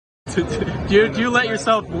Do you let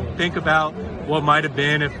yourself think about what might have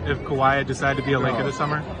been if Kawhi had decided to be a Laker this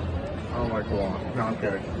summer? I don't like Kawhi. No, I'm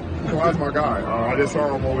kidding. Kawhi's my guy. I just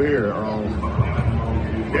saw him over here.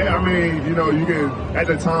 Yeah, I mean, you know, you can, at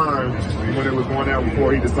the time when it was going down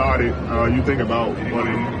before he decided, you think about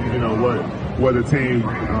what the team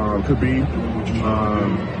could be,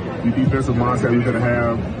 the defensive mindset we could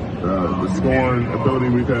have, the scoring ability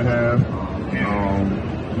we could have.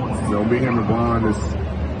 Me, him, and LeBron is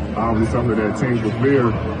obviously something that teams will fear.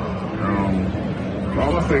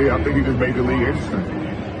 All I say, I think he just made the league interesting.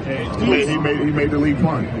 He made the league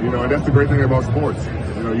fun, and that's the great thing about sports.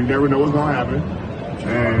 You never know what's going to happen.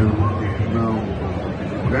 And,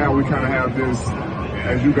 now we kind of have this,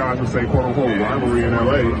 as you guys would say, quote unquote, rivalry in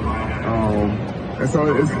LA. And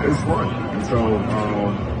so it's fun. And so,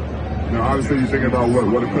 obviously you're thinking about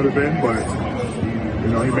what it could have been, but,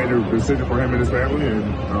 he made a decision for him and his family. And,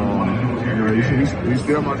 he's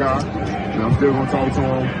still my guy. I'm still going to talk to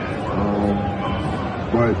him.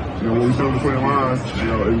 But, when we show between the lines, it's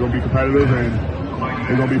going to be competitive and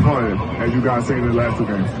it's going to be fun, as you guys seen in the last two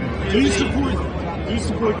games. Do you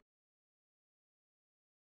support